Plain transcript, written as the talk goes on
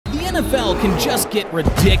NFL can just get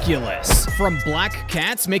ridiculous. From black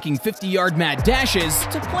cats making 50-yard mad dashes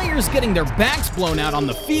to players getting their backs blown out on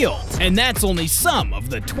the field. And that's only some of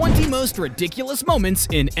the 20 most ridiculous moments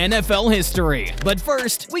in NFL history. But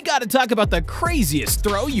first, we gotta talk about the craziest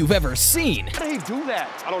throw you've ever seen. How did he do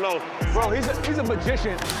that? I don't know. Bro, he's a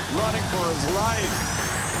magician. Running for his life.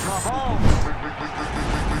 Mahomes.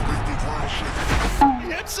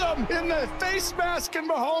 He hits him in the face mask and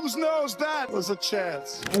Mahomes knows that was a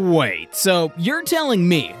chance. Wait, so you're telling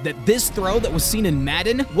me that this throw that was seen in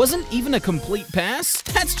Madden wasn't even a complete pass?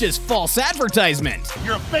 That's just false advertisement.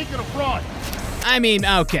 You're a fake and a fraud. I mean,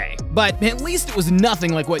 okay, but at least it was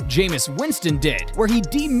nothing like what Jameis Winston did, where he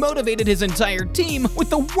demotivated his entire team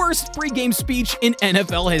with the worst pregame speech in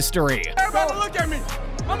NFL history. Everybody look at me.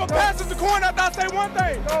 I'm gonna pass it the corner after I say one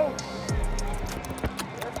thing. Go.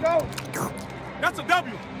 Let's go. That's a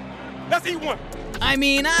W. Let's eat one. I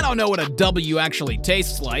mean, I don't know what a W actually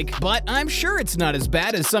tastes like, but I'm sure it's not as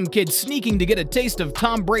bad as some kid sneaking to get a taste of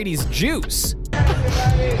Tom Brady's juice.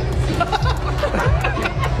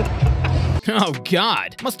 Oh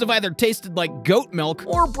god, must have either tasted like goat milk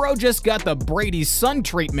or bro just got the Brady sun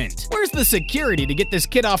treatment. Where's the security to get this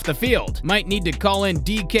kid off the field? Might need to call in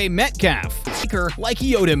DK Metcalf. Like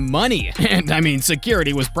he owed him money. And I mean,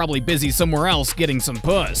 security was probably busy somewhere else getting some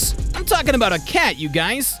puss. I'm talking about a cat, you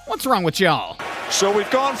guys. What's wrong with y'all? So we've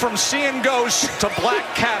gone from seeing ghosts to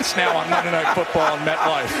black cats now on Monday Night Football in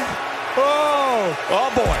MetLife.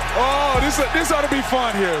 Oh boy. Oh, this ought to be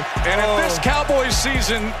fun here. And if this Cowboys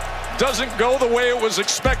season doesn't go the way it was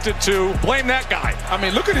expected to, blame that guy. I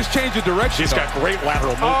mean, look at his change of direction. He's got great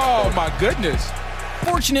lateral movement. Oh, my goodness.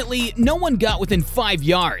 Fortunately, no one got within 5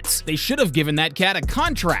 yards. They should have given that cat a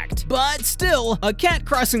contract. But still, a cat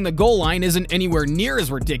crossing the goal line isn't anywhere near as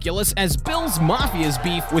ridiculous as Bills Mafia's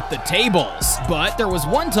beef with the tables. But there was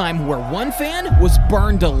one time where one fan was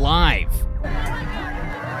burned alive.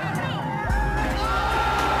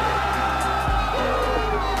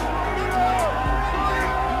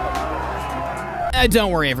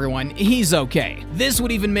 Don't worry everyone, he's okay. This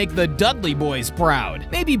would even make the Dudley boys proud.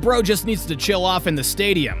 Maybe bro just needs to chill off in the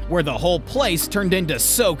stadium, where the whole place turned into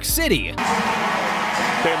Soak City. Came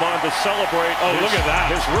on to celebrate look at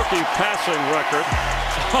that. His rookie passing record.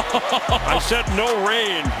 I said no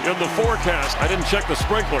rain in the forecast. I didn't check the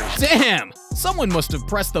sprinklers. Damn! Someone must have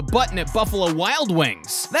pressed the button at Buffalo Wild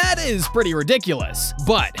Wings. That is pretty ridiculous.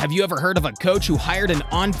 But have you ever heard of a coach who hired an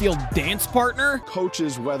on-field dance partner?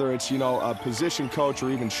 Coaches, whether it's, a position coach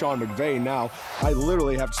or even Sean McVay now, I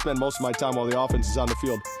literally have to spend most of my time while the offense is on the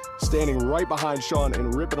field standing right behind Sean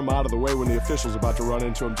and ripping him out of the way when the official's about to run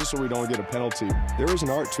into him just so we don't get a penalty. There is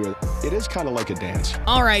an art to it. It is kind of like a dance.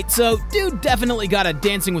 Alright, so dude definitely got a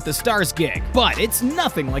Dancing with the Stars gig, but it's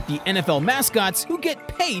nothing like the NFL mascots who get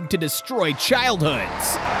paid to destroy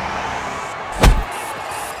childhoods.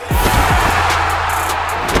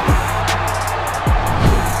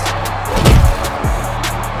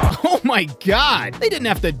 Oh my god, they didn't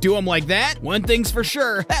have to do him like that. One thing's for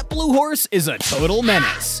sure, that blue horse is a total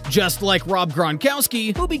menace. Just like Rob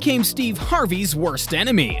Gronkowski, who became Steve Harvey's worst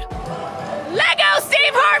enemy. Lego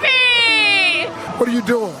Steve Harvey! What are you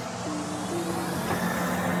doing?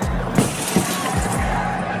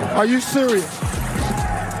 Are you serious?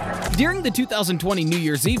 During the 2020 New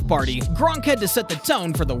Year's Eve party, Gronk had to set the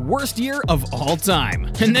tone for the worst year of all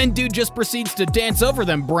time. And then dude just proceeds to dance over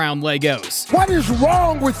them brown Legos. What is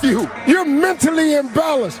wrong with you? You're mentally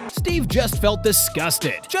imbalanced. Steve just felt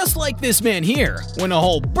disgusted, just like this man here, when a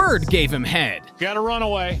whole bird gave him head. Got to run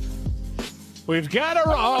away. We've got to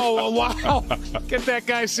run. Oh, wow. Get that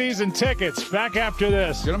guy season tickets. Back after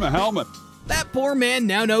this. Get him a helmet. That poor man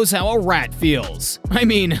now knows how a rat feels. I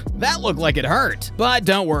mean, that looked like it hurt. But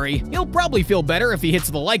don't worry, he'll probably feel better if he hits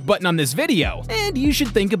the like button on this video, and you should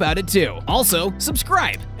think about it too. Also,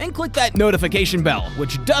 subscribe and click that notification bell,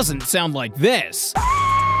 which doesn't sound like this.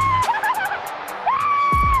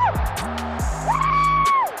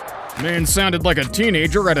 Man sounded like a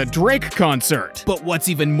teenager at a Drake concert. But what's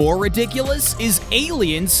even more ridiculous is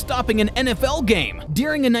aliens stopping an NFL game.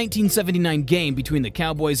 During a 1979 game between the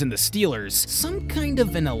Cowboys and the Steelers, some kind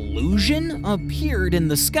of an illusion appeared in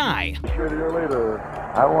the sky. Your leader.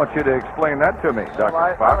 I want you to explain that to me, Dr.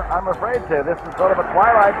 Spock. I'm afraid to. This is sort of a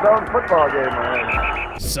Twilight Zone football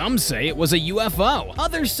game. Some say it was a UFO.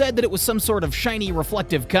 Others said that it was some sort of shiny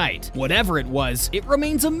reflective kite. Whatever it was, it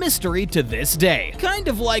remains a mystery to this day. Kind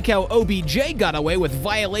of like how OBJ got away with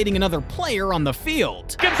violating another player on the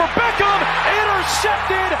field. Looking for Beckham,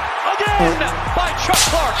 intercepted again by Chuck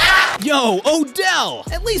Clark. Yo, Odell!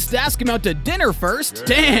 At least ask him out to dinner first.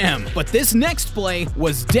 Damn! But this next play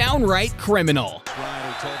was downright criminal.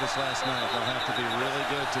 Ryan, who told us last night they'll have to be really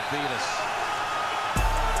good to beat us.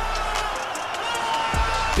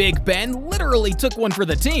 Big Ben literally took one for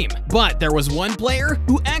the team, but there was one player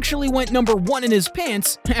who actually went #1 in his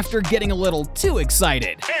pants after getting a little too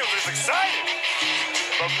excited. He was excited,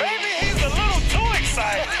 but baby, he's a little too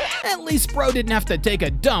excited. At least bro didn't have to take a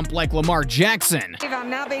dump like Lamar Jackson. I'm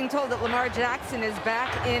now being told that Lamar Jackson is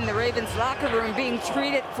back in the Ravens locker room being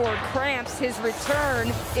treated for cramps. His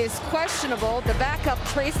return is questionable. The backup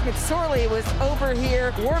Trace McSorley was over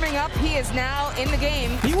here warming up. He is now in the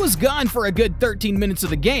game. He was gone for a good 13 minutes of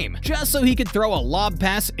the game, just so he could throw a lob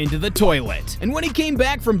pass into the toilet. And when he came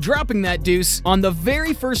back from dropping that deuce, on the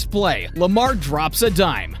very first play, Lamar drops a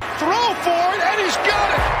dime. Throw for it, and he's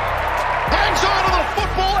got it! Hangs on to the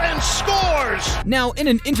football and scores! Now, in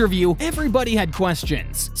an interview, everybody had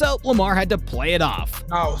questions, so Lamar had to play it off.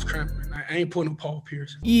 I was cramping. I ain't putting Paul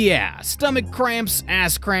Pierce. Yeah, stomach cramps,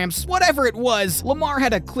 ass cramps, whatever it was, Lamar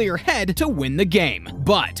had a clear head to win the game.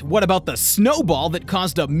 But what about the snowball that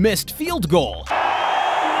caused a missed field goal? Well,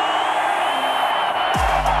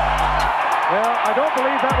 I don't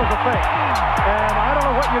believe that was a fake. And I don't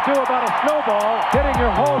know what you do about a snowball hitting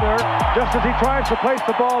your holder just as he tries to place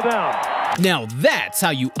the ball down. Now that's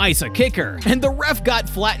how you ice a kicker. And the ref got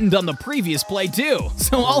flattened on the previous play too,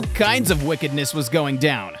 so all kinds of wickedness was going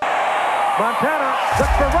down. Montana took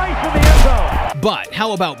the right in the end zone. But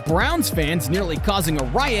how about Browns fans nearly causing a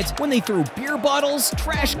riot when they threw beer bottles,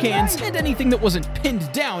 trash cans, and anything that wasn't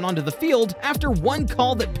pinned down onto the field after one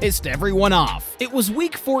call that pissed everyone off? It was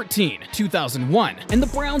Week 14, 2001, and the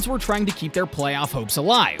Browns were trying to keep their playoff hopes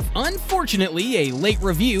alive. Unfortunately, a late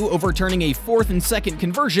review overturning a 4th and 2nd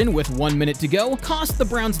conversion with 1 minute to go cost the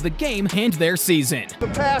Browns the game and their season. The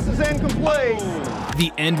pass is incomplete.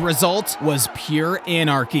 The end result was pure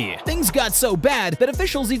anarchy. Things got so bad that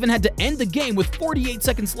officials even had to end the game with 48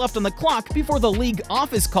 seconds left on the clock before the league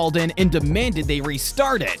office called in and demanded they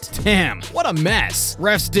restart it. Damn, what a mess.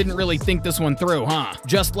 Refs didn't really think this one through, huh?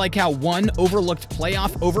 Just like how one overlooked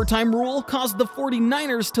playoff overtime rule caused the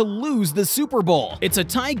 49ers to lose the Super Bowl. It's a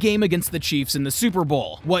tie game against the Chiefs in the Super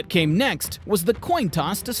Bowl. What came next was the coin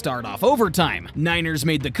toss to start off overtime. Niners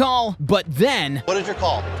made the call, but then... What did you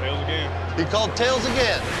call? Tails again. He called tails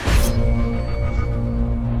again.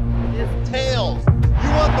 It's tails. You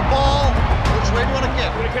want the ball? Which way do you want to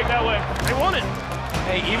kick? I'm gonna kick that way. They want it.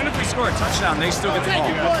 Hey, even if we score a touchdown, they still get the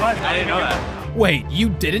ball. I didn't know that. Wait, you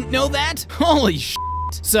didn't know that? Holy shit.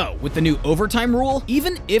 So, with the new overtime rule,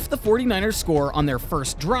 even if the 49ers score on their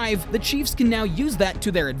first drive, the Chiefs can now use that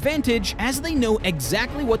to their advantage as they know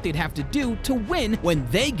exactly what they'd have to do to win when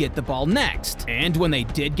they get the ball next. And when they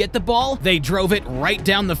did get the ball, they drove it right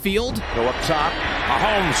down the field. Go up top.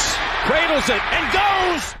 Mahomes cradles it and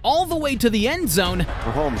goes! All the way to the end zone.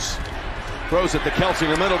 Mahomes throws it to Kelsey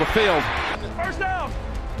in the middle of the field. First down.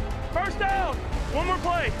 First down. One more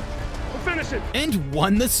play. We'll finish it. And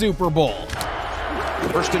won the Super Bowl.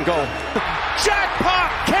 First and goal.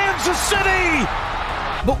 Jackpot, Kansas City!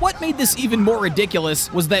 But what made this even more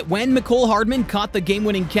ridiculous was that when Mecole Hardman caught the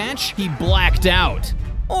game-winning catch, he blacked out.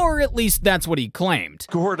 Or at least that's what he claimed.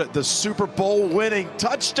 Scored the Super Bowl winning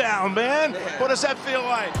touchdown, man. What does that feel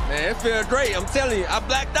like? Man, it feels great. I'm telling you, I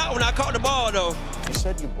blacked out when I caught the ball, though. You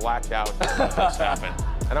said you blacked out when this happened.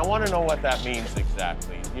 And I want to know what that means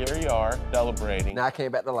exactly. Here you are, celebrating. Now I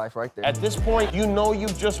came back to life right there. At this point, you know you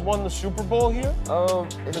just won the Super Bowl here?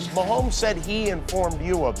 Because Mahomes said he informed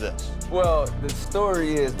you of this. Well, the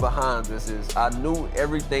story is behind this is I knew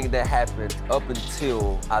everything that happened up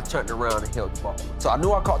until I turned around and held the ball. So I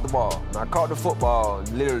knew I caught the ball. When I caught the football,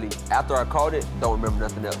 literally, after I caught it, don't remember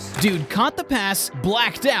nothing else. Dude caught the pass,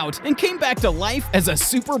 blacked out, and came back to life as a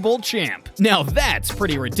Super Bowl champ. Now that's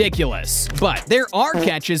pretty ridiculous. But there are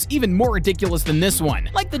catches even more ridiculous than this one,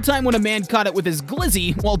 like the time when a man caught it with his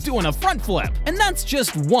glizzy while doing a front flip. And that's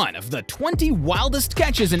just one of the 20 wildest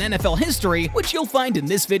catches in NFL history, which you'll find in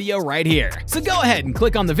this video right here. So go ahead and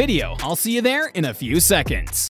click on the video. I'll see you there in a few seconds.